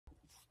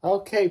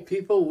Okay,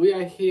 people, we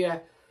are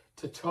here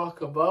to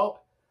talk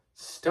about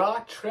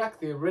Star Trek,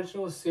 the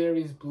original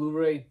series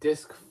Blu-ray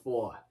Disc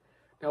 4.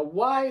 Now,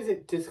 why is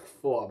it Disc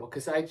 4?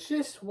 Because I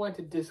just went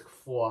to Disc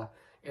 4,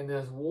 and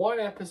there's one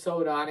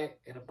episode on it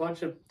and a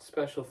bunch of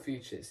special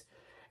features.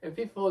 And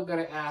people are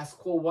going to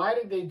ask, well, why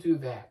did they do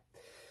that?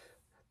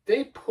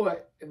 They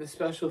put in the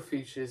special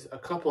features a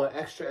couple of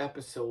extra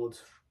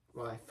episodes.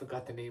 Well, I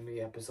forgot the name of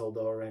the episode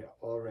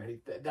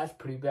already. That's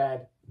pretty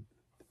bad.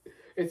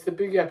 It's the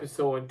big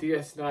episode when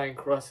DS9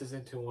 crosses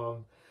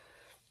into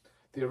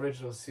the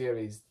original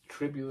series,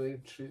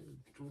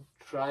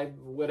 Tribe,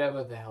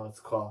 whatever the hell it's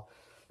called.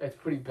 It's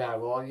pretty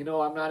bad. Well,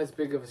 I'm not as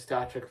big of a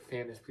Star Trek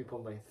fan as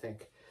people might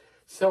think.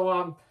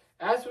 So,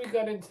 as we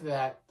got into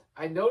that,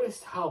 I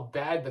noticed how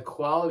bad the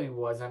quality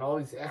was on all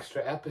these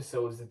extra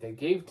episodes that they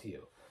gave to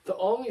you. The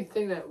only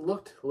thing that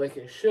looked like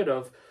it should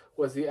have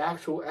was the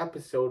actual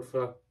episode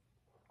for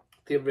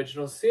the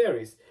original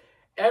series.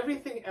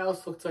 Everything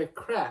else looked like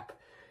crap.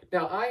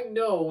 Now, I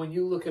know when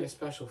you look at a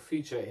special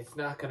feature, it's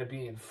not going to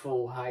be in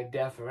full high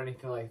def or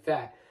anything like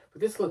that.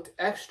 But this looked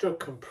extra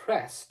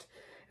compressed.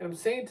 And I'm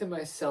saying to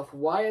myself,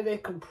 why are they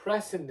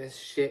compressing this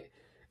shit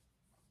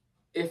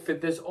if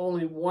there's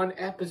only one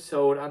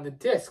episode on the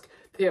disc?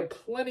 They have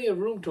plenty of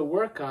room to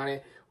work on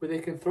it where they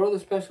can throw the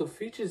special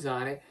features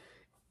on it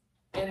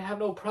and have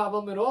no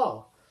problem at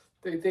all.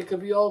 They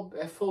could be all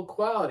at full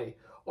quality.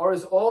 Or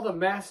is all the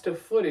master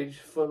footage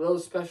for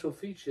those special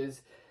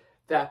features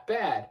that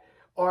bad?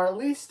 Or at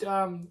least,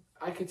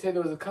 I could say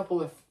there was a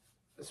couple of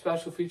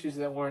special features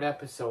that weren't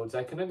episodes.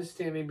 I can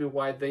understand maybe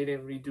why they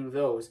didn't redo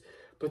those.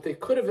 But they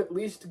could have at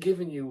least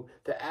given you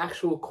the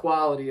actual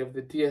quality of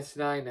the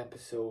DS9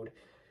 episode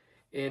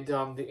and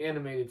the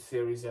animated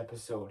series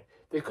episode.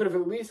 They could have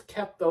at least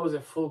kept those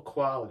at full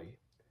quality.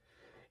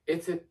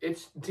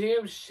 It's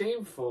damn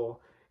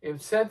shameful. And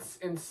since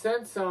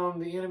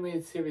the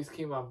animated series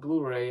came on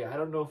Blu-ray, I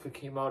don't know if it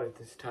came out at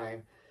this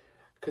time.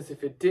 Because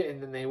if it didn't,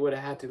 then they would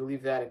have had to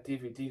leave that at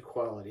DVD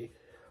quality.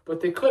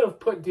 But they could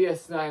have put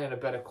DS9 in a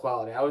better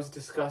quality. I was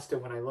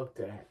disgusted when I looked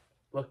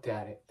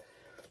at it.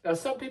 Now,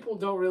 some people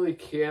don't really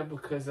care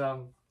because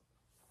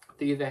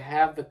they either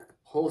have the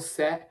whole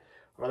set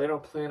or they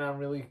don't plan on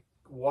really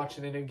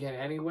watching it again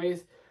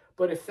anyways.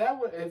 But if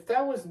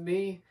that was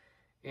me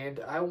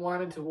and I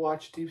wanted to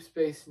watch Deep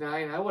Space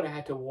Nine, I would have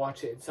had to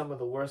watch it in some of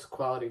the worst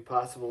quality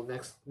possible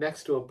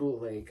next to a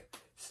bootleg.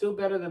 Still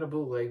better than a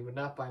bootleg, but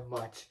not by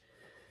much.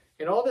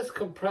 And all this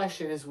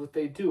compression is what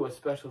they do with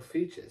special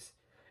features.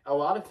 A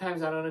lot of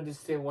times I don't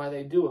understand why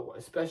they do it,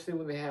 especially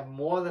when they have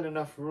more than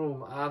enough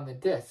room on the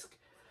disc.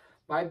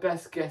 My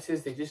best guess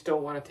is they just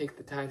don't want to take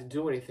the time to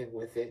do anything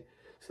with it.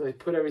 So they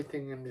put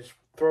everything and just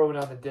throw it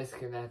on the disc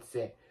and that's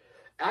it.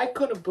 I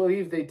couldn't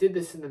believe they did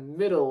this in the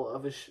middle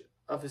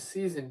of a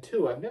season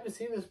too. I've never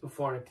seen this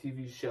before in a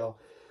TV show.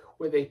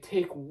 Where they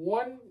take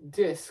one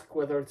disc,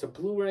 whether it's a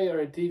Blu-ray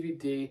or a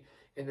DVD,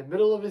 in the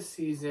middle of a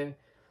season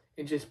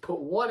and just put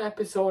one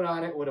episode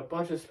on it with a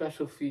bunch of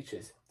special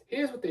features.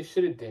 Here's what they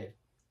should have did.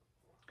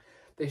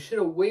 They should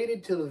have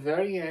waited till the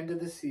very end of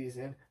the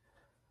season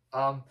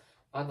on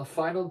the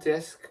final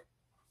disc.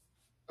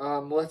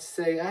 Let's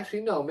say,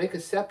 actually no, make a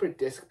separate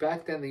disc.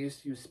 Back then they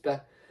used to use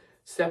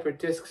separate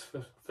discs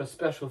for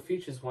special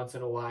features once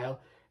in a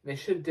while. And they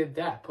should have did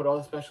that. Put all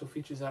the special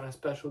features on a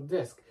special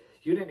disc.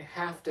 You didn't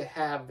have to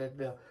have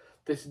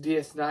this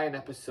DS9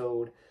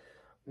 episode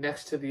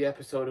next to the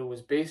episode it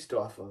was based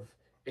off of.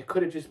 It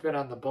could have just been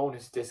on the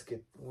bonus disc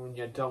when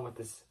you're done with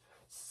this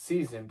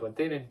season, but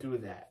they didn't do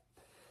that.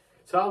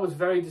 So I was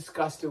very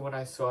disgusted when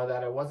I saw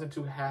that. I wasn't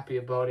too happy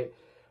about it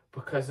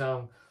because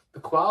the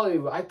quality,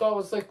 I thought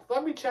was like,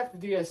 let me check the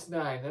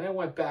DS9. Then I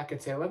went back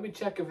and said, let me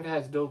check if it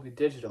has Dolby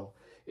Digital.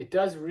 It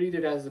does read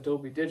it as a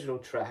Dolby Digital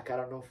track. I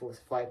don't know if it was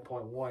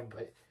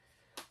 5.1,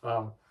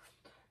 but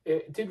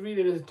it did read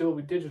it as a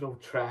Dolby Digital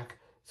track.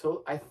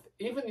 So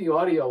even the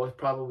audio was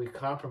probably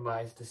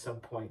compromised to some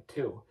point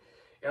too.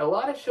 And a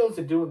lot of shows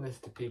are doing this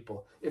to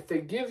people. If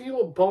they give you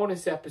a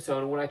bonus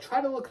episode, and when I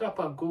try to look it up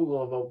on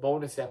Google about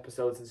bonus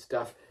episodes and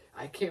stuff,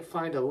 I can't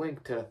find a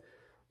link to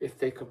if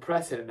they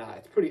compress it or not.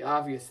 It's pretty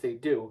obvious they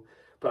do.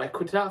 But I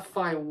could not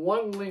find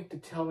one link to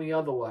tell me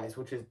otherwise,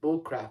 which is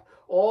bullcrap.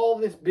 All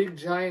this big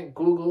giant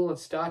Google and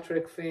Star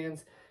Trek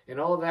fans and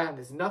all that, and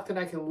there's nothing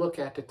I can look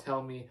at to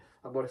tell me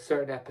about a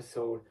certain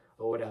episode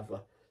or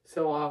whatever.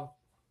 So,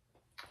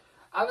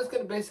 I was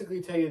going to basically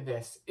tell you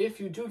this.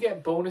 If you do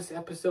get bonus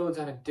episodes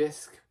on a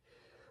disc,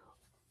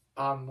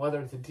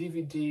 whether it's a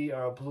DVD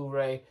or a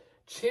Blu-ray,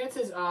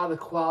 chances are the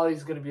quality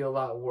is going to be a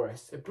lot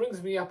worse. It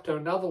brings me up to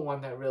another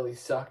one that really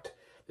sucked.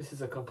 This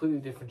is a completely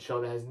different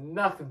show that has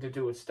nothing to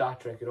do with Star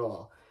Trek at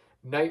all.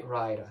 Knight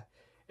Rider.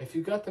 If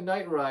you got the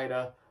Knight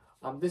Rider,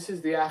 this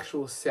is the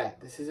actual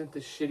set. This isn't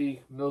the shitty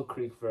Mill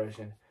Creek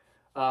version.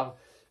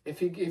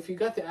 If you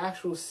got the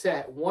actual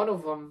set, one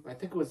of them, I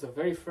think it was the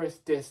very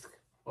first disc,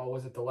 or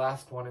was it the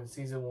last one in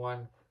season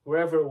 1,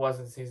 wherever it was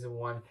in season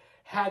 1,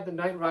 had the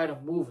Knight Rider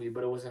movie,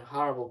 but it was in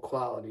horrible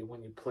quality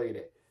when you played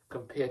it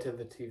compared to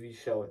the TV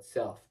show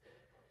itself.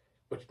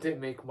 which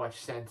didn't make much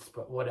sense,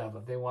 but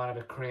whatever. They wanted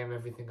to cram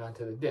everything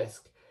onto the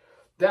disc.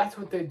 That's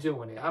what they're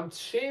doing.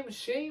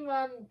 Shame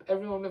on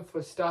everyone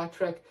for Star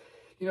Trek.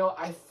 You know,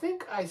 I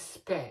think I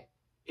spent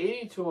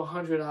 $80 to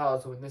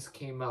 $100 when this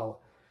came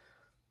out.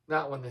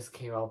 Not when this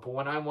came out, but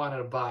when I wanted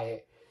to buy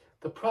it.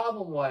 The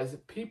problem was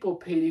people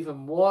paid even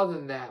more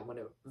than that when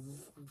it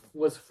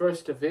was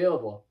first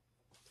available.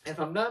 If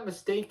I'm not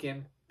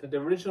mistaken, the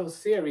original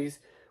series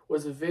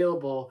was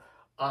available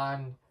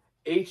on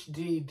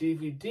HD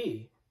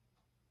DVD.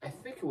 I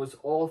think it was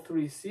all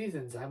 3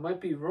 seasons. I might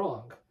be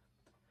wrong.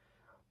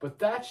 But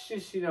that's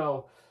just, you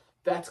know,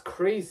 that's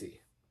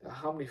crazy.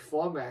 How many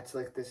formats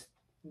like this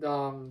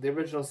the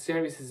original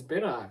series has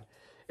been on.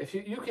 If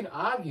you can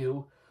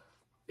argue,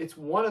 it's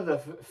one of the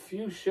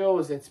few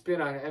shows that's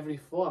been on every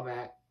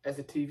format as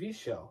a TV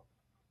show.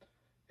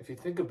 If you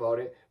think about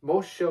it,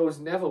 most shows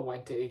never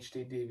went to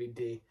HD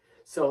DVD.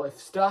 So if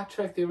Star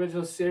Trek, the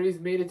original series,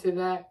 made it to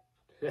that,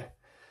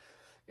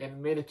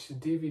 and made it to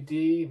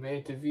DVD, made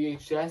it to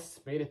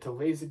VHS, made it to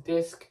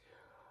Laserdisc,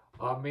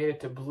 made it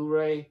to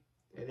Blu-ray,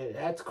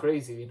 that's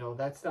crazy, you know.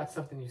 That's not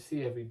something you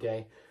see every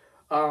day.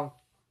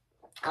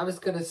 I'm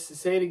just going to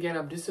say it again.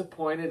 I'm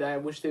disappointed. I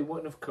wish they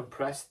wouldn't have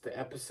compressed the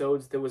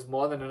episodes. There was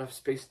more than enough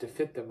space to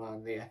fit them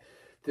on there.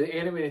 The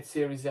animated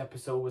series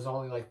episode was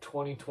only like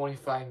 20,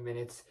 25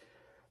 minutes.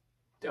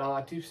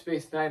 Deep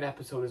Space Nine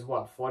episode is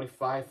what,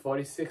 45,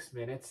 46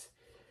 minutes.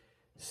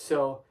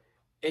 So,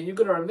 and you're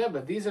going to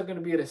remember, these are going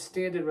to be at a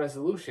standard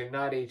resolution,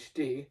 not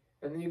HD.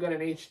 And then you got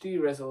an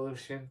HD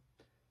resolution,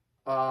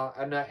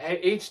 an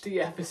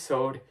HD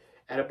episode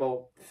at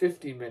about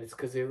 50 minutes,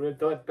 because they were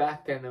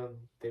back then.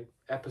 The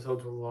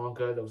episodes were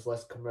longer. There was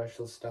less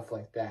commercial stuff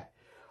like that.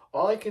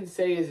 All I can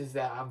say is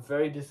that I'm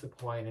very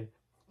disappointed.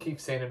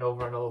 Keep saying it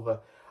over and over.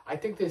 I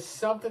think there's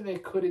something they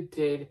could have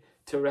did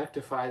to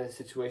rectify the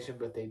situation,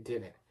 but they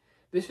didn't.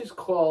 This is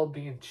called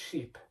being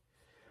cheap.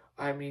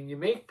 I mean, you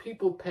make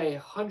people pay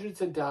hundreds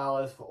of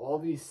dollars for all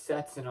these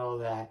sets and all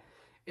that,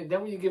 and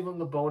then when you give them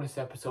the bonus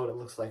episode, it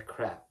looks like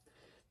crap.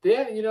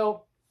 They're, you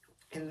know,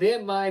 in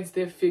their minds,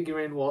 they're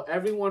figuring, well,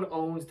 everyone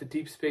owns the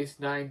Deep Space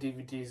Nine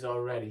DVDs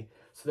already,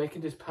 so they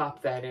can just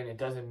pop that in. It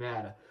doesn't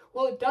matter.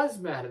 Well, it does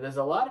matter. There's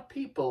a lot of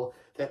people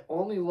that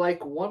only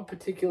like one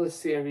particular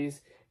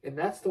series, and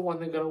that's the one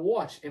they're going to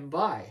watch and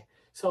buy.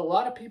 So a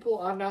lot of people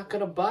are not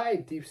going to buy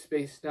Deep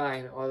Space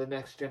Nine or The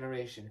Next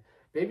Generation.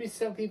 Maybe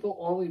some people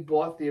only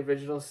bought the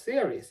original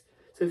series.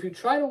 So if you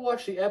try to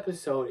watch the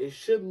episode, it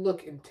should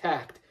look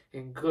intact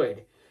and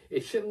good.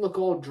 It shouldn't look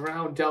all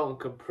drowned out and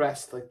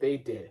compressed like they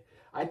did.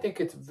 I think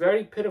it's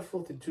very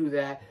pitiful to do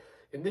that,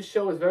 and this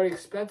show was very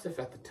expensive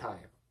at the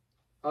time.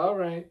 All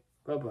right,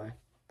 bye-bye.